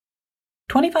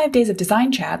25 days of design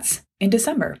chats in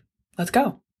December. Let's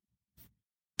go.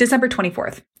 December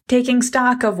 24th, taking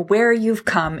stock of where you've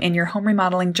come in your home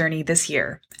remodeling journey this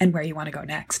year and where you want to go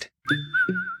next.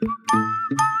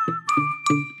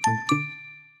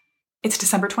 It's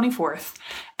December 24th,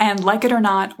 and like it or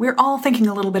not, we're all thinking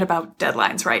a little bit about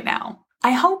deadlines right now.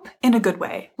 I hope in a good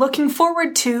way, looking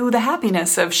forward to the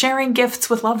happiness of sharing gifts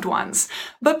with loved ones.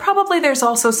 But probably there's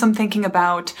also some thinking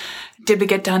about, did we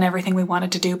get done everything we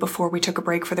wanted to do before we took a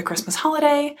break for the Christmas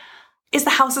holiday? Is the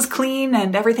house as clean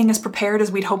and everything as prepared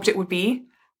as we'd hoped it would be?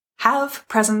 Have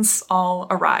presents all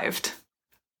arrived?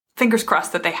 Fingers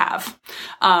crossed that they have.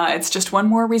 It's just one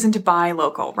more reason to buy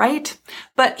local, right?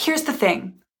 But here's the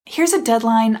thing. Here's a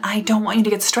deadline I don't want you to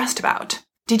get stressed about.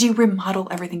 Did you remodel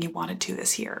everything you wanted to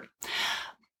this year?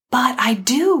 But I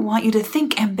do want you to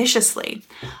think ambitiously.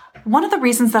 One of the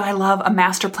reasons that I love a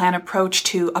master plan approach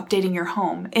to updating your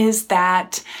home is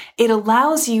that it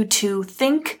allows you to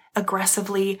think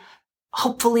aggressively,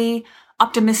 hopefully,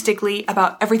 optimistically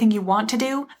about everything you want to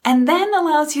do, and then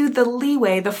allows you the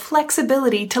leeway, the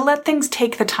flexibility to let things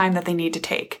take the time that they need to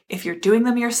take. If you're doing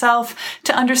them yourself,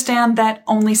 to understand that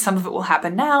only some of it will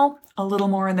happen now, a little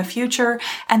more in the future,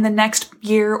 and the next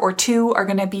year or two are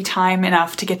going to be time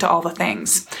enough to get to all the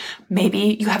things.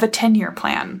 Maybe you have a 10-year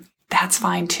plan. That's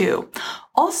fine too.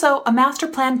 Also, a master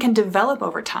plan can develop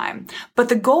over time, but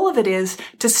the goal of it is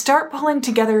to start pulling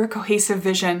together a cohesive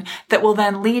vision that will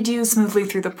then lead you smoothly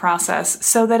through the process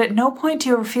so that at no point do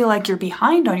you ever feel like you're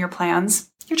behind on your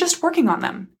plans. You're just working on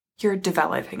them. You're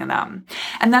developing them.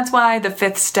 And that's why the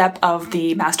 5th step of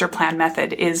the master plan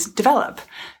method is develop.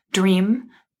 Dream,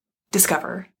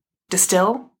 discover,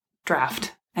 distill,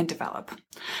 draft, and develop.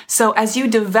 So as you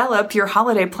develop your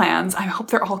holiday plans, I hope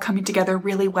they're all coming together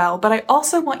really well, but I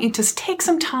also want you to take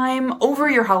some time over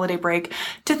your holiday break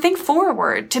to think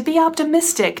forward, to be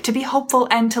optimistic, to be hopeful,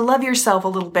 and to love yourself a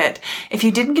little bit. If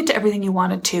you didn't get to everything you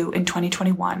wanted to in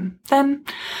 2021, then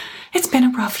it's been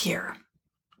a rough year.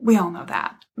 We all know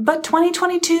that. But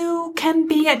 2022 can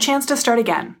be a chance to start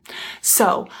again.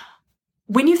 So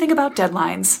when you think about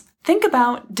deadlines, think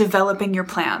about developing your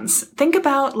plans. Think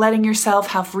about letting yourself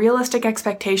have realistic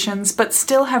expectations, but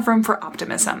still have room for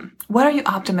optimism. What are you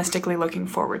optimistically looking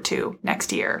forward to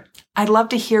next year? I'd love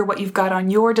to hear what you've got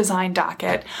on your design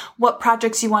docket, what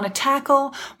projects you want to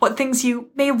tackle, what things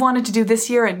you may have wanted to do this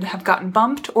year and have gotten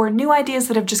bumped, or new ideas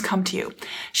that have just come to you.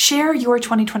 Share your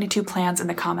 2022 plans in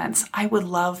the comments. I would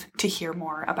love to hear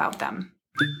more about them.